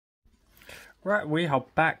Right, we are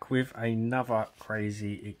back with another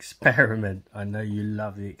crazy experiment. I know you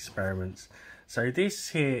love the experiments. So this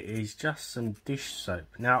here is just some dish soap.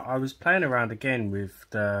 Now I was playing around again with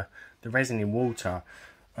the resin in water.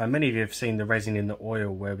 Many of you have seen the resin in the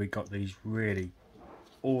oil where we got these really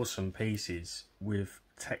awesome pieces with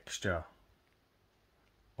texture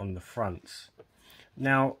on the fronts.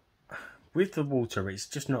 Now with the water it's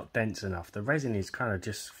just not dense enough. The resin is kind of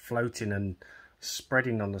just floating and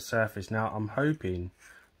spreading on the surface. Now I'm hoping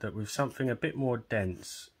that with something a bit more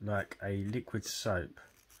dense like a liquid soap,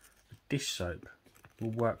 dish soap, will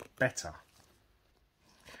work better.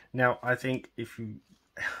 Now I think if you,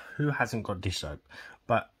 who hasn't got dish soap,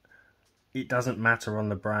 but it doesn't matter on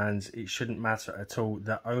the brands, it shouldn't matter at all.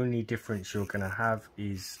 The only difference you're going to have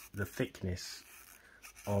is the thickness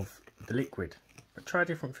of the liquid. But try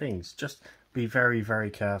different things. Just be very, very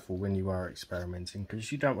careful when you are experimenting,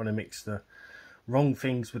 because you don't want to mix the wrong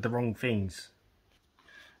things with the wrong things.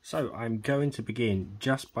 So I'm going to begin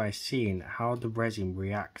just by seeing how the resin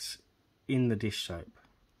reacts in the dish soap.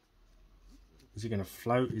 Is it going to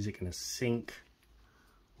float? Is it going to sink?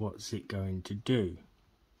 What's it going to do?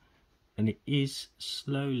 And it is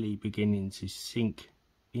slowly beginning to sink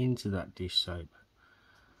into that dish soap.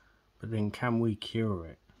 But then can we cure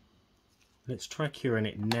it? Let's try curing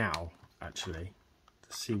it now, actually,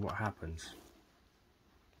 to see what happens.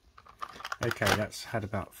 Okay, that's had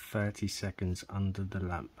about 30 seconds under the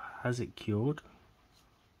lamp. Has it cured?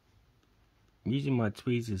 I'm using my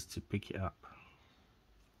tweezers to pick it up.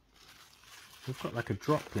 We've got like a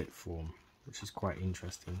droplet form, which is quite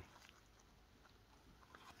interesting.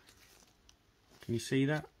 Can you see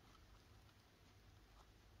that?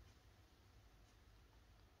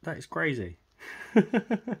 That is crazy.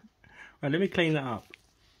 Right, let me clean that up.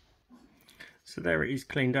 So there it is,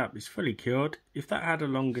 cleaned up. It's fully cured. If that had a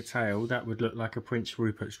longer tail, that would look like a Prince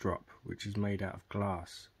Rupert's drop, which is made out of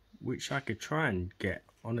glass, which I could try and get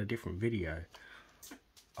on a different video.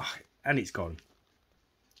 Oh, and it's gone.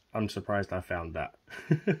 I'm surprised I found that.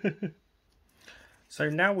 So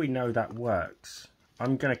now we know that works.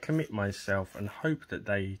 I'm going to commit myself and hope that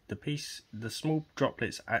the small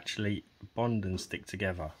droplets actually bond and stick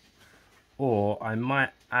together. Or I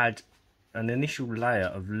might add an initial layer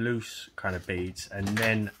of loose kind of beads and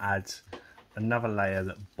then add another layer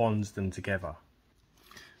that bonds them together.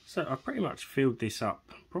 So I pretty much filled this up,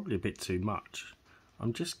 probably a bit too much.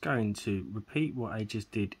 I'm just going to repeat what I just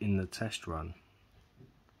did in the test run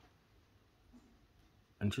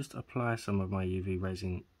and just apply some of my UV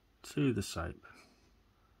resin to the soap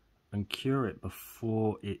and cure it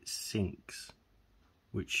before it sinks,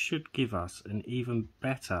 which should give us an even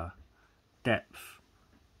better depth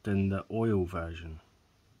than the oil version.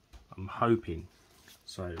 I'm hoping.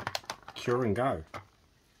 So cure and go.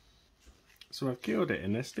 So I've cured it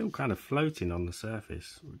and they're still kind of floating on the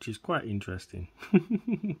surface, which is quite interesting.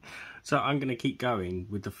 So I'm going to keep going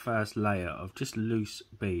with the first layer of just loose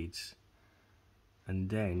beads, and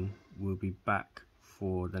then we'll be back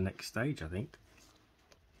for the next stage, I think.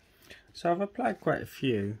 So I've applied quite a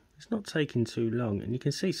few. It's not taking too long, and you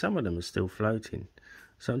can see some of them are still floating.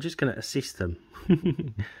 So I'm just going to assist them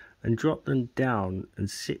and drop them down and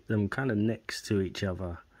sit them kind of next to each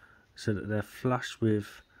other so that they're flush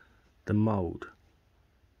with the mould,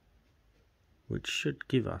 which should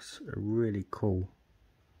give us a really cool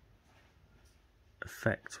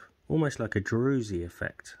effect, almost like a druzy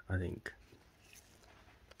effect, I think.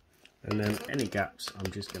 And then any gaps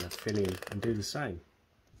I'm just going to fill in and do the same.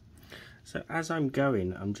 So as I'm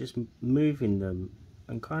going, I'm just moving them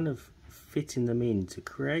and kind of fitting them in to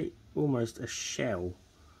create almost a shell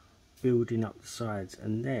building up the sides,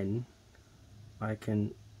 and then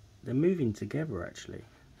they're moving together actually,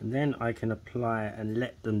 and then I can apply and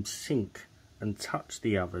let them sink and touch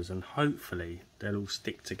the others, and hopefully they'll all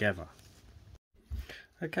stick together.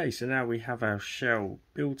 Okay, so now we have our shell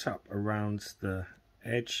built up around the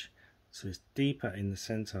edge, so it's deeper in the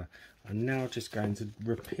center. I'm now just going to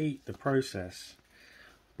repeat the process,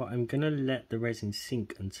 but I'm going to let the resin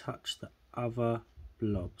sink and touch the other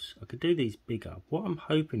blobs. I could do these bigger. What I'm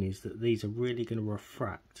hoping is that these are really going to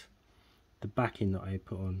refract the backing that I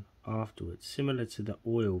put on afterwards, similar to the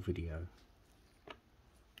oil video.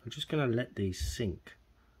 I'm just going to let these sink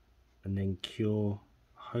and then cure.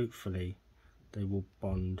 Hopefully they will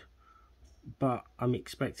bond, but I'm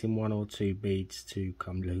expecting 1 or 2 beads to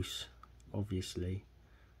come loose, obviously,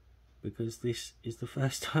 because this is the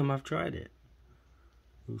first time I've tried it.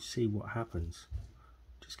 We'll see what happens.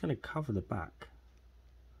 Just going to cover the back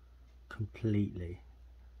completely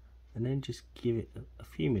and then just give it a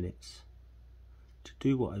few minutes to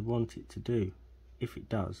do what I want it to do. If it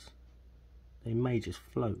does, they may just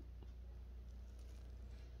float.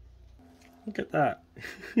 Look at that.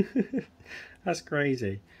 That's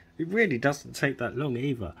crazy. It really doesn't take that long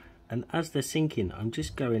either. And as they're sinking, I'm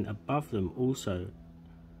just going above them also.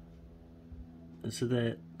 So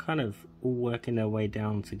they're kind of all working their way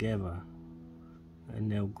down together.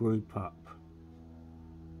 And they'll group up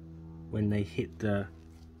when they hit the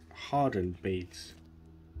hardened beads.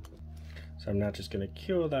 So I'm now just going to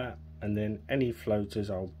cure that, and then any floaters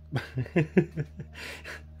I'll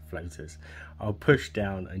I'll push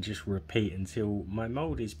down and just repeat until my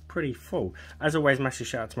mold is pretty full. As always, massive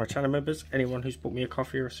shout out to my channel members, anyone who's bought me a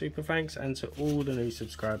coffee or a super thanks, and to all the new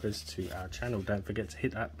subscribers to our channel. Don't forget to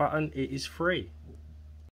hit that button, it is free.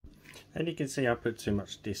 And you can see I put too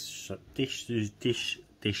much dish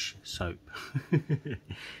soap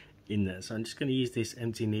in there, so I'm just going to use this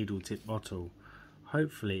empty needle tip bottle.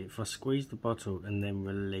 Hopefully if I squeeze the bottle and then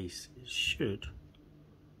release, it should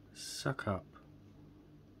suck up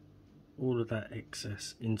all of that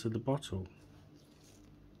excess into the bottle.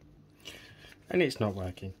 And it's not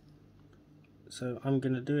working, so I'm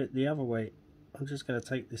going to do it the other way. I'm just going to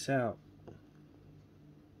take this out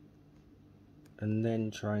and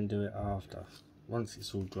then try and do it after, once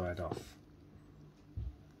it's all dried off.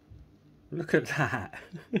 Look at that.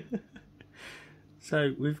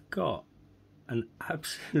 So we've got an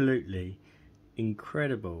absolutely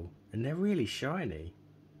incredible, and they're really shiny,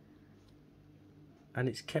 and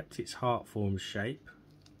it's kept its heart form shape.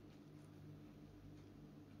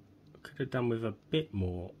 Could have done with a bit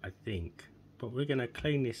more, I think, but we're going to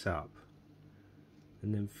clean this up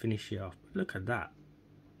and then finish it off. But look at that.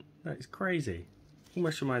 That is crazy.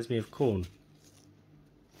 Almost reminds me of corn.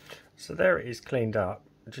 So there it is, cleaned up.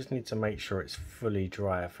 I just need to make sure it's fully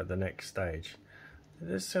dry for the next stage.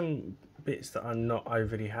 There's some bits that I'm not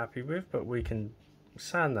overly happy with, but we can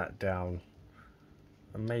sand that down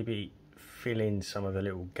and maybe fill in some of the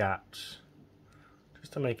little gaps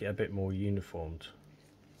just to make it a bit more uniformed.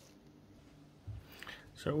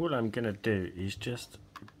 So all I'm going to do is just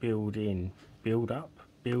build in, build up,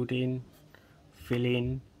 build in, fill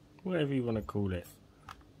in, whatever you want to call it,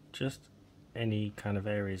 just any kind of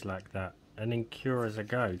areas like that, and then cure as I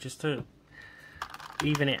go, just to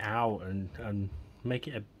even it out and make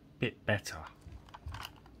it a bit better.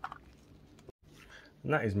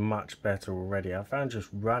 And that is much better already. I found just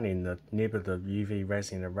running the nib of the UV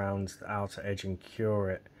resin around the outer edge and cure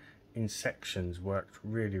it in sections worked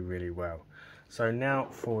really, really well. So now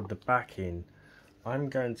for the backing, I'm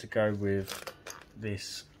going to go with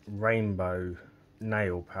this rainbow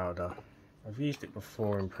nail powder. I've used it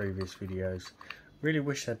before in previous videos. Really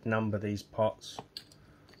wish I'd number these pots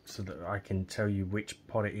so that I can tell you which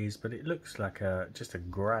pot it is, but it looks like just a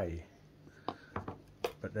grey.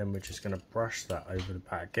 But then we're just going to brush that over the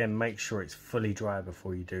back. Again, make sure it's fully dry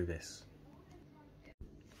before you do this.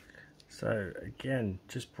 So again,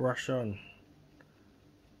 just brush on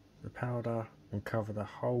the powder and cover the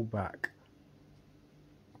whole back.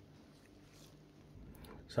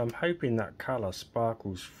 So I'm hoping that colour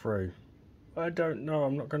sparkles through. I don't know,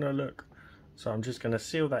 I'm not going to look. So I'm just going to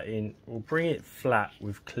seal that in. We'll bring it flat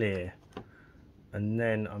with clear, and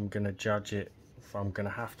then I'm going to judge it if I'm going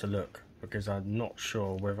to have to look, because I'm not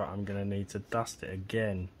sure whether I'm going to need to dust it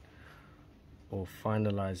again or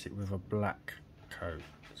finalise it with a black coat.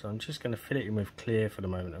 So I'm just going to fill it in with clear for the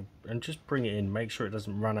moment and just bring it in, make sure it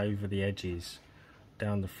doesn't run over the edges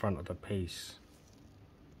down the front of the piece.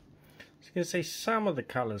 So you can see some of the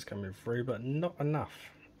colours coming through, but not enough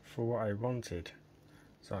for what I wanted.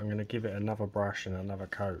 So I'm going to give it another brush and another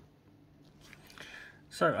coat.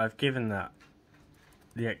 So I've given that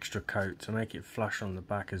the extra coat to make it flush on the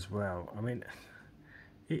back as well. I mean,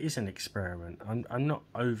 it is an experiment. I'm not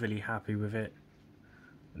overly happy with it.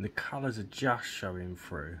 And the colours are just showing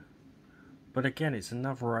through. But again, it's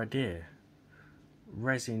another idea.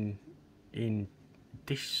 Resin in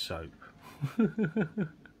dish soap.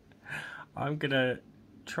 I'm going to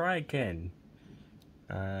try again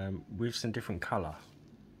with some different colour.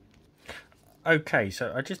 Okay,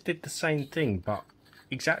 so I just did the same thing, but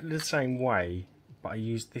exactly the same way, but I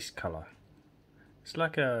used this colour. It's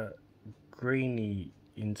like a greeny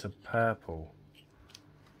into purple.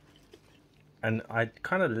 And I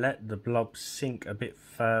kind of let the blob sink a bit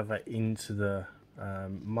further into the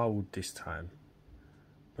mould this time.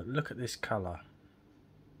 But look at this colour.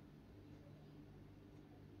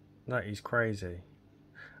 That is crazy.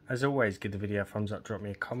 As always, give the video a thumbs up, drop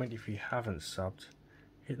me a comment. If you haven't subbed,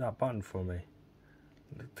 hit that button for me.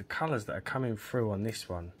 The colours that are coming through on this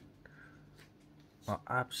one are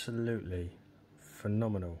absolutely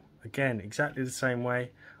phenomenal. Again, exactly the same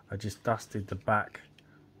way. I just dusted the back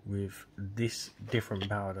with this different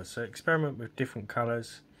powder. So experiment with different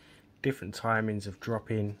colours, different timings of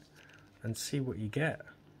dropping, and see what you get.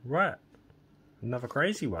 Right, another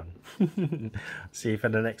crazy one. See you for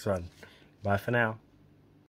the next one. Bye for now.